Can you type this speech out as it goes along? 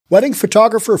Wedding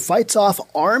photographer fights off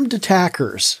armed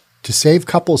attackers to save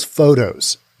couple's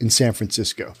photos in San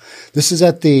Francisco. This is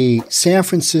at the San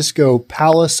Francisco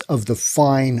Palace of the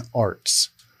Fine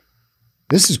Arts.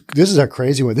 This is a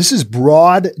crazy one. This is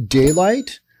broad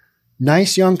daylight.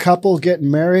 Nice young couple getting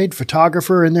married.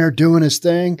 Photographer in there doing his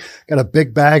thing. Got a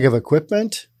big bag of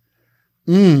equipment.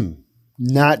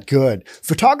 Not good.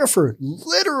 Photographer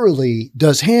literally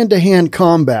does hand-to-hand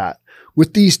combat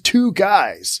with these two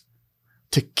guys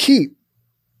to keep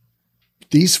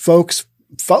these folks'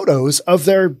 photos of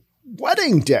their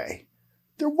wedding day.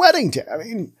 Their wedding day. I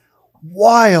mean,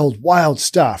 wild, wild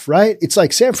stuff, right? It's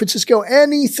like San Francisco,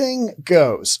 anything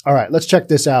goes. All right, let's check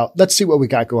this out. Let's see what we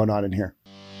got going on in here.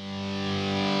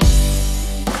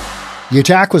 The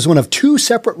attack was one of two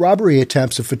separate robbery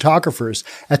attempts of photographers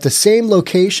at the same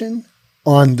location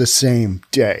on the same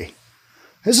day.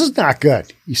 This is not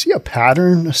good. You see a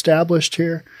pattern established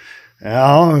here?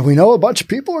 Now, we know a bunch of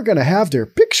people are going to have their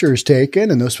pictures taken,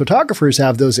 and those photographers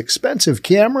have those expensive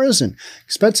cameras and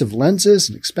expensive lenses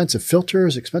and expensive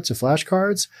filters, expensive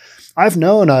flashcards. I've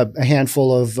known a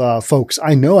handful of folks.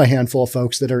 I know a handful of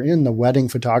folks that are in the wedding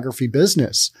photography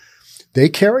business. They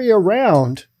carry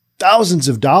around thousands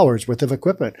of dollars worth of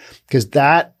equipment because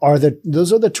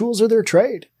those are the tools of their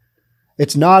trade.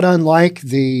 It's not unlike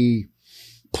the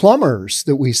plumbers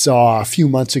that we saw a few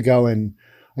months ago in,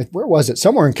 where was it?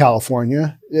 Somewhere in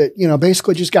California.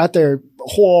 Basically just got the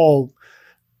whole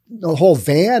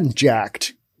van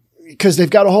jacked because they've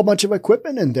got a whole bunch of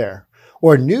equipment in there.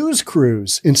 Or news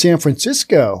crews in San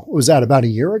Francisco. Was that about a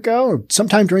year ago or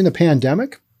sometime during the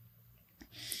pandemic?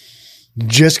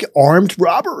 Just armed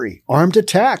robbery, armed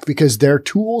attack because their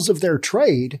tools of their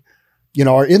trade,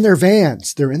 are in their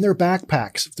vans. They're in their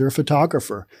backpacks. If they're a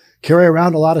photographer, carry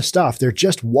around a lot of stuff. They're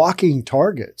just walking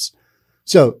targets.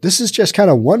 So this is just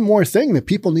kind of one more thing that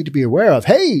people need to be aware of.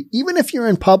 Hey, even if you're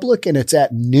in public and it's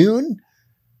at noon,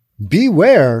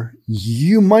 beware,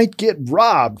 you might get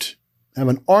robbed. Have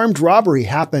an armed robbery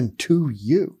happen to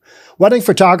you. Wedding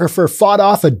photographer fought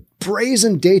off a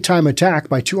brazen daytime attack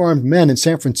by two armed men in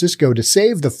San Francisco to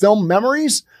save the filmed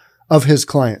memories of his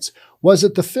clients. Was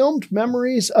it the filmed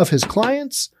memories of his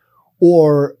clients,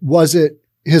 or was it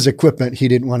his equipment he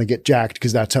didn't want to get jacked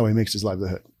because that's how he makes his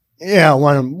livelihood? Yeah,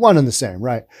 one and the same,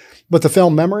 right? But the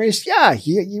film memories, yeah,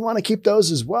 you want to keep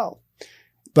those as well.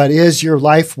 But is your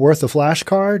life worth a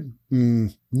flashcard?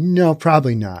 No,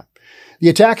 probably not. The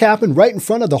attack happened right in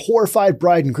front of the horrified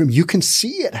bride and groom. You can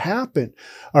see it happen.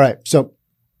 All right, so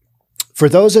for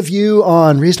those of you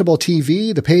on Reasonable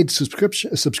TV, the paid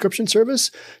subscription service,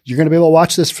 you're going to be able to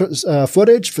watch this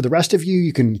footage. For the rest of you,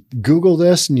 you can Google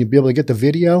this and you'll be able to get the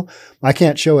video. I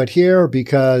can't show it here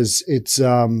because it's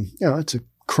it's a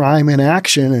crime in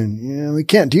action, and we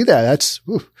can't do that. That's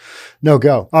no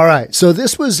go. All right. So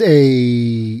this was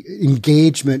a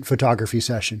engagement photography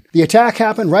session. The attack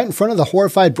happened right in front of the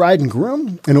horrified bride and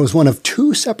groom, and it was one of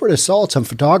two separate assaults on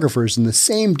photographers in the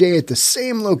same day at the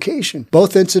same location.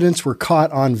 Both incidents were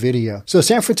caught on video. So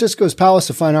San Francisco's Palace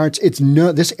of Fine Arts,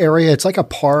 this area, it's like a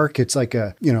park. It's like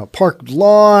a, park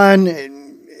lawn.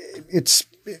 It's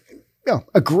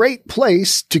a great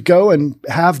place to go and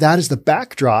have that as the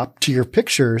backdrop to your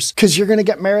pictures because you're going to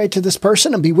get married to this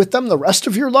person and be with them the rest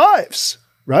of your lives,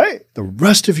 right? The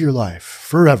rest of your life,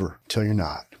 forever, till you're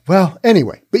not. Well,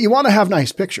 anyway, but you want to have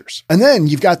nice pictures. And then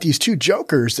you've got these two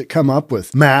jokers that come up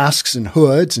with masks and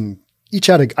hoods, and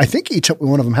I think each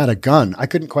one of them had a gun. I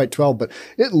couldn't quite tell, but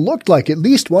it looked like at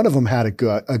least one of them had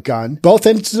a gun. Both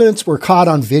incidents were caught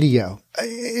on video.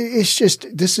 It's just,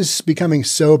 this is becoming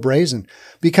so brazen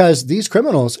because these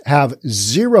criminals have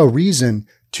zero reason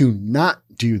to not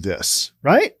do this,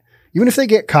 right? Even if they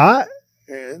get caught,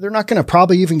 they're not going to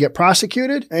probably even get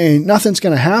prosecuted. And nothing's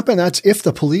going to happen. That's if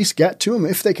the police get to them,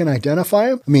 if they can identify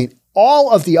them. I mean,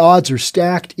 all of the odds are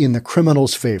stacked in the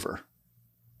criminal's favor.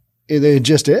 It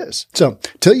just is. So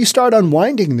till you start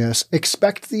unwinding this,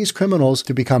 expect these criminals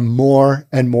to become more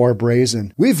and more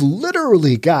brazen. We've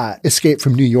literally got escape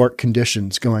from New York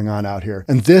conditions going on out here.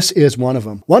 And this is one of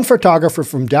them. One photographer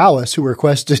from Dallas who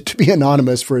requested to be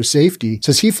anonymous for his safety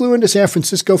says he flew into San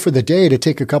Francisco for the day to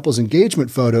take a couple's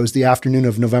engagement photos the afternoon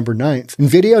of November 9th. In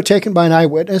video taken by an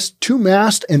eyewitness, two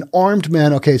masked and armed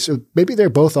men, okay, so maybe they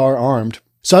both are armed,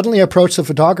 suddenly approach the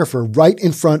photographer right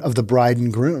in front of the bride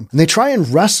and groom. And they try and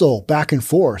wrestle back and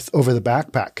forth over the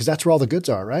backpack because that's where all the goods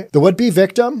are, right? The would-be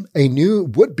victim, a new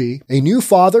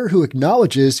father who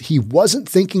acknowledges he wasn't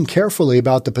thinking carefully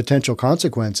about the potential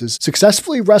consequences,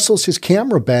 successfully wrestles his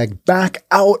camera bag back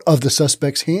out of the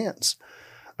suspect's hands.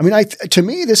 I mean, to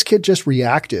me, this kid just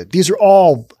reacted. These are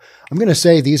all, I'm going to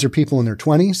say these are people in their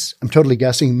 20s. I'm totally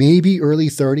guessing, maybe early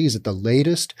 30s at the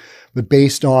latest, but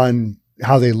based on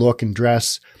how they look and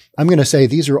dress, I'm going to say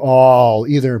these are all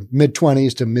either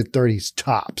mid-20s to mid-30s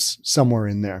tops, somewhere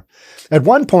in there. At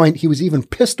one point, he was even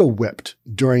pistol whipped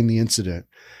during the incident.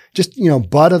 Just,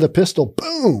 butt of the pistol,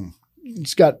 boom.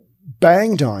 He's got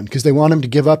banged on because they want him to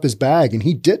give up his bag, and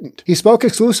he didn't. He spoke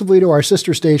exclusively to our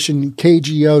sister station,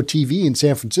 KGO TV in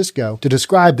San Francisco, to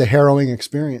describe the harrowing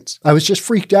experience. I was just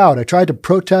freaked out. I tried to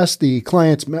protect the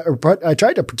client's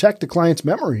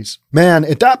memories. Man,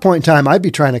 at that point in time, I'd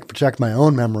be trying to protect my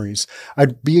own memories.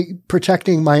 I'd be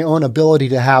protecting my own ability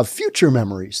to have future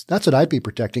memories. That's what I'd be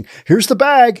protecting. Here's the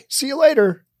bag. See you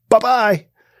later. Bye-bye.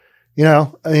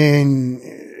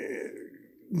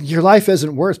 Your life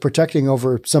isn't worth protecting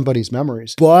over somebody's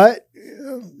memories. But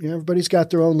everybody's got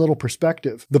their own little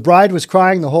perspective. The bride was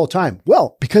crying the whole time.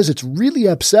 Well, because it's really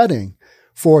upsetting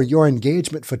for your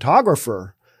engagement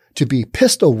photographer to be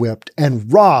pistol whipped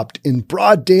and robbed in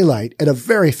broad daylight at a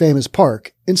very famous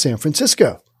park in San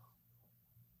Francisco.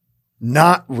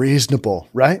 Not reasonable,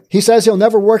 right? He says he'll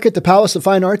never work at the Palace of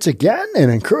Fine Arts again and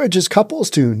encourages couples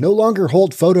to no longer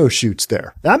hold photo shoots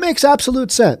there. That makes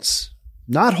absolute sense.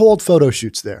 Not hold photo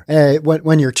shoots there.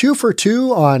 When you're 2 for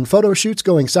 2 on photo shoots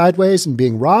going sideways and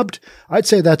being robbed, I'd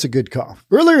say that's a good call.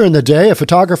 Earlier in the day, a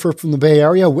photographer from the Bay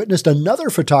Area witnessed another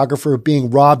photographer being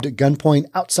robbed at gunpoint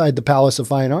outside the Palace of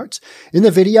Fine Arts. In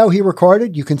the video he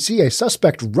recorded, you can see a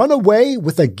suspect run away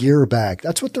with a gear bag.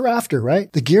 That's what they're after,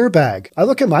 right? The gear bag. I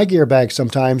look at my gear bag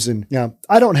sometimes and,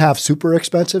 I don't have super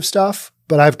expensive stuff,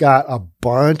 but I've got a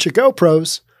bunch of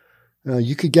GoPros.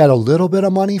 You could get a little bit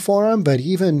of money for them, but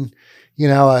even...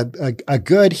 a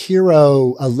good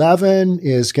Hero 11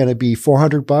 is going to be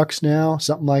 $400 now,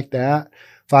 something like that.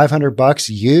 $500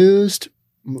 used.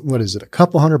 What is it? A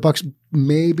couple $100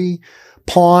 maybe.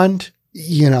 Pawned.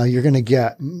 You're going to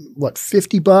get $50,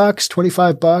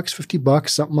 $25, $50,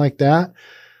 something like that.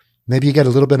 Maybe you get a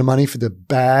little bit of money for the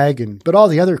bag, but all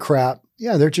the other crap,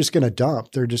 they're just going to dump.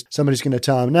 Somebody's going to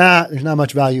tell them, nah, there's not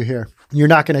much value here. You're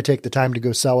not going to take the time to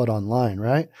go sell it online,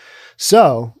 right?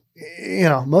 So,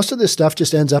 most of this stuff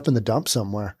just ends up in the dump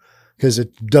somewhere because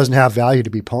it doesn't have value to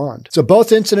be pawned. So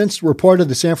both incidents reported to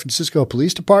the San Francisco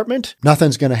Police Department.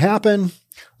 Nothing's going to happen.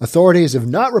 Authorities have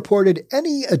not reported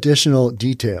any additional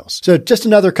details. So just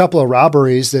another couple of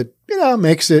robberies that,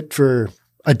 makes it for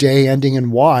a day ending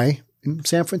in Y in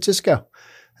San Francisco.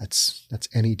 That's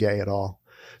any day at all.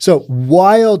 So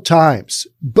wild times,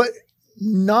 but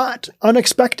not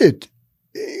unexpected.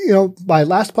 My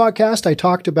last podcast, I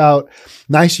talked about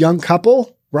nice young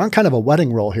couple. We're on kind of a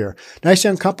wedding roll here. Nice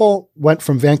young couple went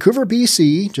from Vancouver,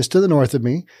 BC, just to the north of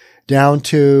me, down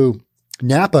to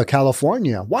Napa,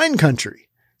 California, wine country.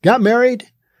 Got married.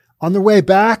 On their way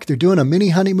back, they're doing a mini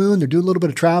honeymoon. They're doing a little bit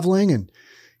of traveling. And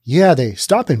they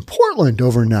stop in Portland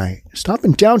overnight. Stop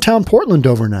in downtown Portland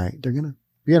overnight. They're going to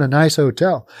be in a nice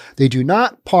hotel. They do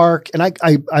not park. And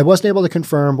I wasn't able to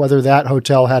confirm whether that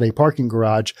hotel had a parking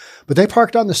garage, but they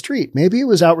parked on the street. Maybe it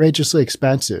was outrageously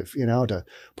expensive, to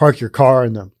park your car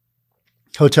in the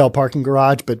hotel parking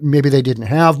garage, but maybe they didn't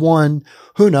have one.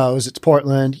 Who knows? It's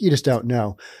Portland. You just don't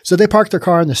know. So they parked their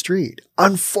car on the street.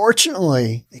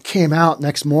 Unfortunately, they came out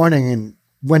next morning and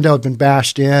window had been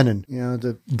bashed in, and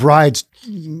the bride's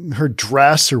her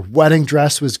wedding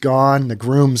dress was gone. The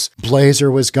groom's blazer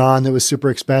was gone. That was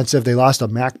super expensive. They lost a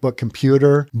MacBook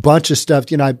computer, bunch of stuff.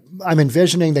 I'm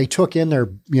envisioning they took in their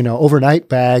overnight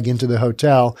bag into the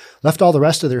hotel, left all the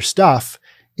rest of their stuff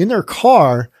in their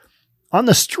car on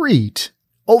the street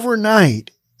overnight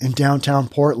in downtown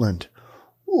Portland.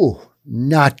 Ooh,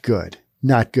 not good.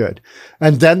 Not good.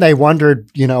 And then they wondered,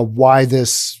 why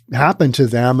this happened to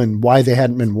them and why they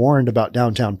hadn't been warned about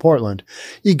downtown Portland.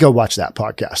 You go watch that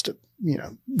podcast to,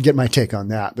 get my take on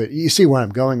that. But you see where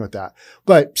I'm going with that.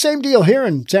 But same deal here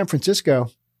in San Francisco.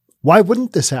 Why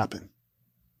wouldn't this happen?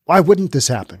 Why wouldn't this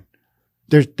happen?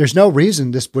 There's no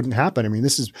reason this wouldn't happen. I mean,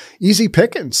 this is easy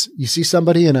pickings. You see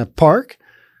somebody in a park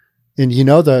and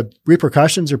the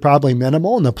repercussions are probably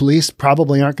minimal and the police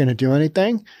probably aren't going to do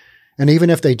anything. And even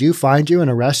if they do find you and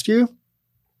arrest you,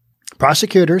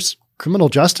 prosecutors, criminal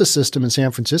justice system in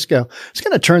San Francisco, it's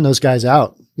going to turn those guys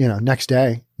out, next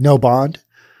day. No bond,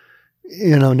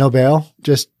 no bail.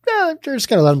 They're just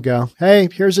going to let them go. Hey,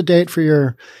 here's a date for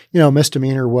your,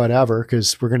 misdemeanor or whatever,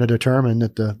 because we're going to determine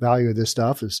that the value of this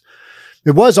stuff it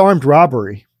was armed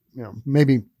robbery,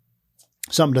 maybe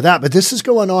something to that. But this is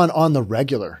going on the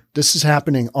regular. This is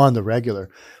happening on the regular,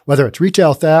 whether it's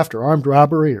retail theft or armed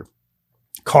robbery or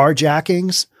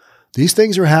carjackings. These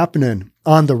things are happening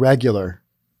on the regular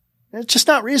It's just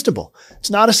not reasonable. It's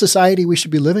not a society we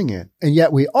should be living in. And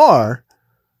yet we are,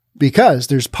 because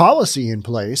there's policy in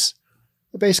place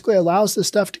that basically allows this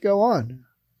stuff to go on.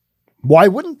 Why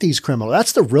wouldn't these criminals?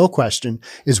 That's the real question,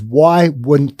 is why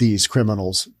wouldn't these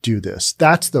criminals do this?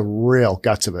 That's the real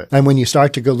guts of it. And when you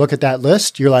start to go look at that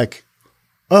list, you're like,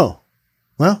 oh,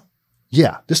 well,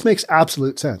 yeah, this makes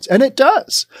absolute sense. And it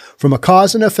does. From a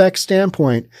cause and effect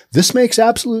standpoint, this makes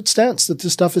absolute sense that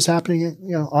this stuff is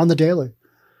happening, on the daily.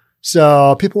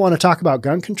 So people want to talk about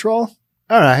gun control.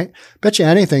 All right. Bet you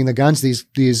anything the guns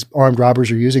these armed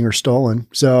robbers are using are stolen.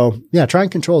 So yeah, try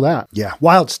and control that. Yeah.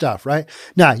 Wild stuff, right?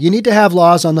 Now, you need to have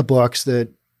laws on the books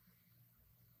that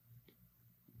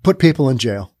put people in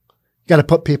jail. You got to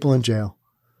put people in jail.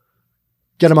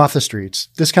 Get them off the streets.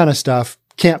 This kind of stuff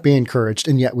can't be encouraged,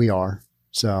 and yet we are.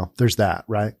 So there's that,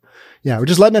 right? Yeah, we're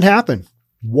just letting it happen.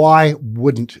 Why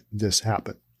wouldn't this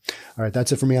happen? All right,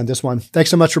 that's it for me on this one. Thanks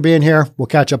so much for being here. We'll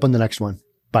catch up on the next one.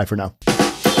 Bye for now.